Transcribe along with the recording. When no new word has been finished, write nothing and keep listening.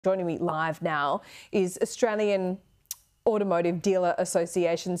Joining me live now is Australian Automotive Dealer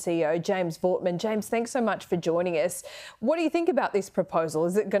Association CEO James Voortman. James, thanks so much for joining us. What do you think about this proposal?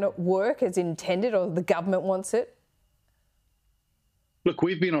 Is it going to work as intended, or the government wants it? Look,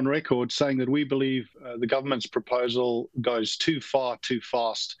 we've been on record saying that we believe the government's proposal goes too far, too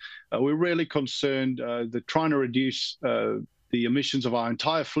fast. We're really concerned that trying to reduce the emissions of our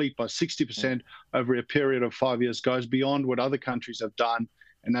entire fleet by 60% over a period of 5 years goes beyond what other countries have done,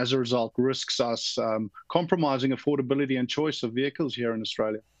 and as a result risks us compromising affordability and choice of vehicles here in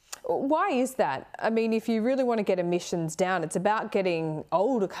Australia. Why is that? I mean, if you really want to get emissions down, it's about getting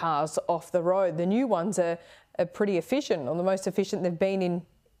older cars off the road. The new ones are pretty efficient, or the most efficient they've been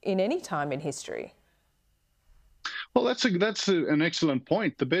in any time in history. Well, that's an excellent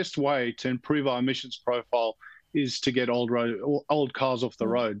point. The best way to improve our emissions profile is to get old cars off the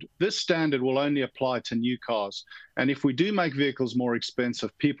road. This standard will only apply to new cars. And if we do make vehicles more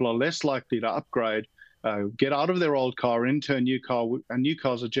expensive, people are less likely to upgrade, get out of their old car into a new car, and new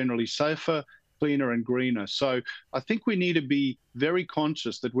cars are generally safer, cleaner and greener. So I think we need to be very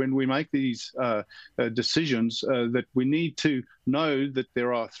conscious that when we make these decisions, that we need to know that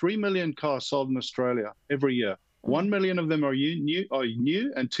there are 3 million cars sold in Australia every year. 1 million of them are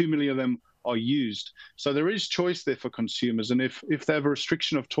new and 2 million of them are used. So there is choice there for consumers. And if they have a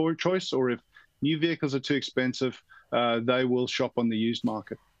restriction of choice, or if new vehicles are too expensive, they will shop on the used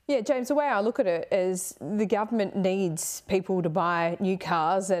market. Yeah, James, the way I look at it is the government needs people to buy new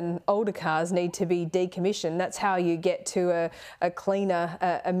cars, and older cars need to be decommissioned. That's how you get to a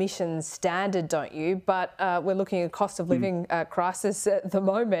cleaner emissions standard, don't you? But we're looking at a cost of living crisis at the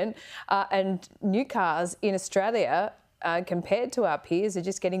moment, and new cars in Australia compared to our peers are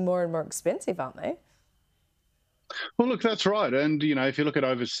just getting more and more expensive, aren't they? Well, look, that's right. And, you know, if you look at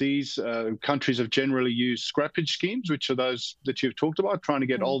overseas, countries have generally used scrappage schemes, which are those that you've talked about, trying to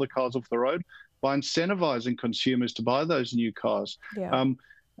get older cars off the road by incentivizing consumers to buy those new cars. Yeah.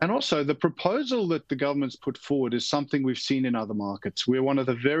 And also the proposal that the government's put forward is something we've seen in other markets. We're one of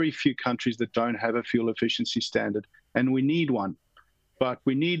the very few countries that don't have a fuel efficiency standard, and we need one. But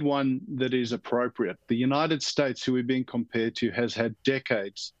we need one that is appropriate. The United States, who we're being compared to, has had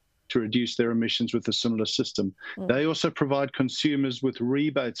decades to reduce their emissions with a similar system. They also provide consumers with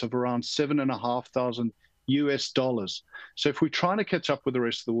rebates of around $7,500 US. So if we're trying to catch up with the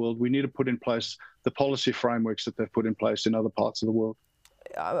rest of the world, we need to put in place the policy frameworks that they've put in place in other parts of the world.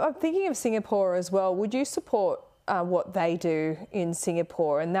 I'm thinking of Singapore as well. Would you support what they do in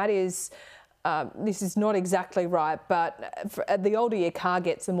Singapore? And that is, this is not exactly right, but the older your car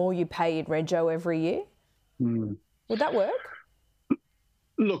gets, the more you pay in rego every year. Would that work?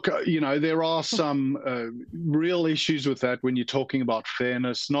 Look, you know, there are some real issues with that when you're talking about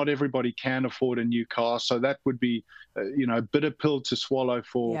fairness. Not everybody can afford a new car, so that would be, you know, a bitter pill to swallow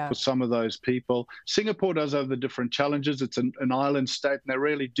for some of those people. Singapore does have the different challenges. It's an island state, and they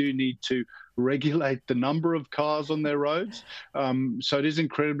really do need to regulate the number of cars on their roads. So it is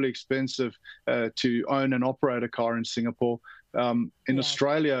incredibly expensive to own and operate a car in Singapore. In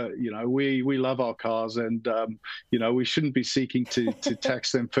Australia, you know, we love our cars, and you know, we shouldn't be seeking to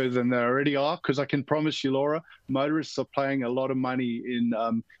tax them further than they already are, because I can promise you, Laura, motorists are paying a lot of money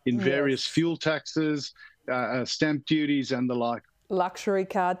in various fuel taxes, stamp duties and the like. Luxury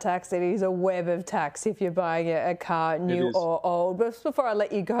car tax. It is a web of tax if you're buying a car new or old. But before I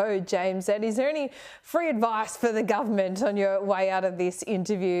let you go, James, is there any free advice for the government on your way out of this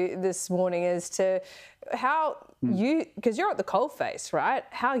interview this morning as to how you, because you're at the coalface, right,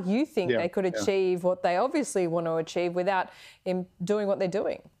 how you think they could achieve what they obviously want to achieve without doing what they're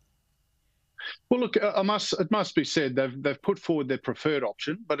doing? Well, look, it must be said they've put forward their preferred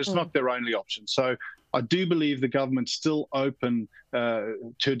option, but it's not their only option. So I do believe the government's still open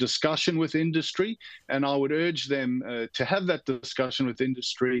to discussion with industry, and I would urge them to have that discussion with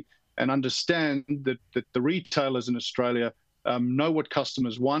industry and understand that the retailers in Australia know what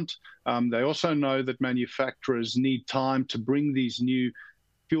customers want. They also know that manufacturers need time to bring these new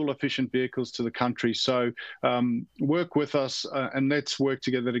fuel-efficient vehicles to the country. So work with us and let's work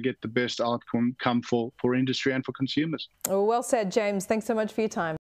together to get the best outcome for industry and for consumers. Well said, James. Thanks so much for your time.